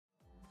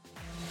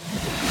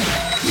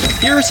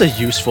Here's a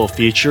useful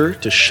feature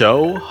to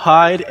show,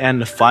 hide,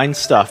 and find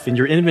stuff in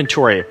your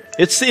inventory.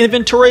 It's the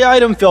inventory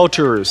item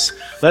filters.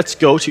 Let's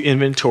go to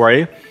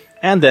inventory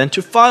and then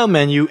to file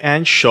menu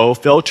and show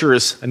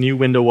filters. A new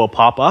window will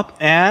pop up,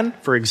 and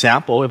for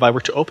example, if I were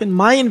to open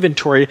my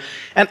inventory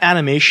and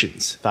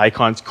animations, the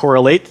icons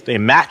correlate, they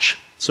match.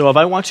 So if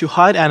I want to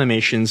hide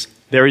animations,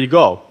 there you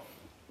go.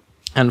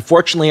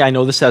 Unfortunately, I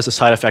know this has the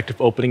side effect of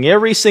opening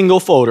every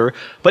single folder,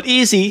 but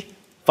easy.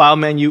 File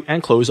menu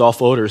and close all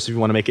folders if you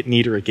want to make it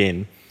neater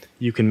again.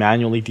 You can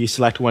manually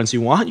deselect ones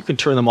you want. You can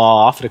turn them all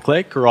off at a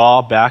click or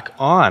all back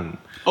on.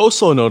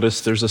 Also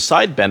notice there's a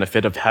side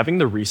benefit of having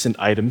the Recent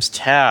Items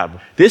tab.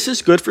 This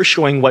is good for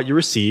showing what you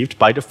received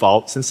by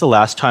default since the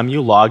last time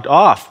you logged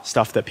off.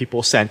 Stuff that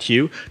people sent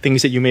you,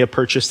 things that you may have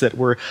purchased that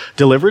were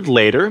delivered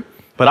later.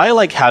 But I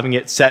like having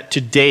it set to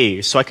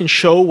days so I can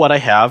show what I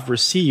have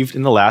received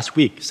in the last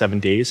week, 7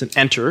 days, and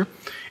enter.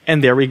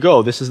 And there we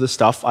go. This is the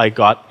stuff I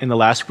got in the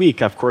last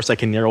week. Of course, I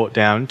can narrow it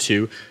down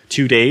to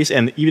 2 days,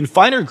 and even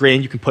finer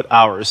grain, you can put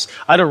hours.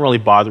 I don't really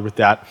bother with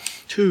that.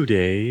 2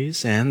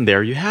 days, and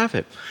there you have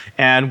it.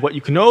 And what you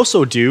can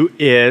also do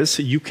is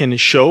you can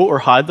show or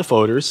hide the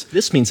folders.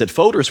 This means that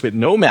folders with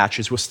no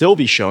matches will still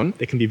be shown.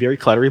 They can be very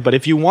cluttery, but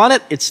if you want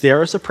it, it's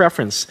there as a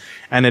preference.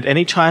 And at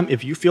any time,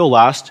 if you feel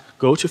lost,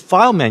 go to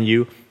File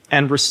menu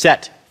and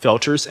reset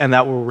filters, and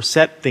that will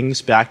reset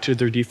things back to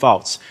their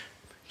defaults.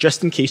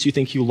 Just in case you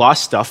think you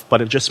lost stuff,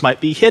 but it just might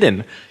be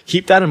hidden.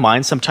 Keep that in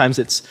mind. Sometimes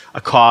it's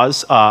a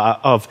cause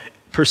of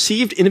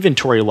perceived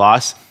inventory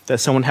loss that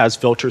someone has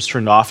filters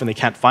turned off and they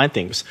can't find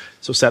things.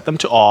 So set them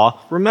to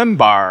all.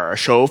 Remember,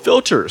 show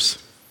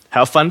filters.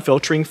 Have fun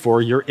filtering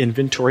for your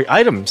inventory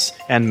items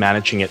and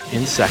managing it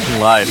in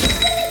Second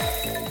Life.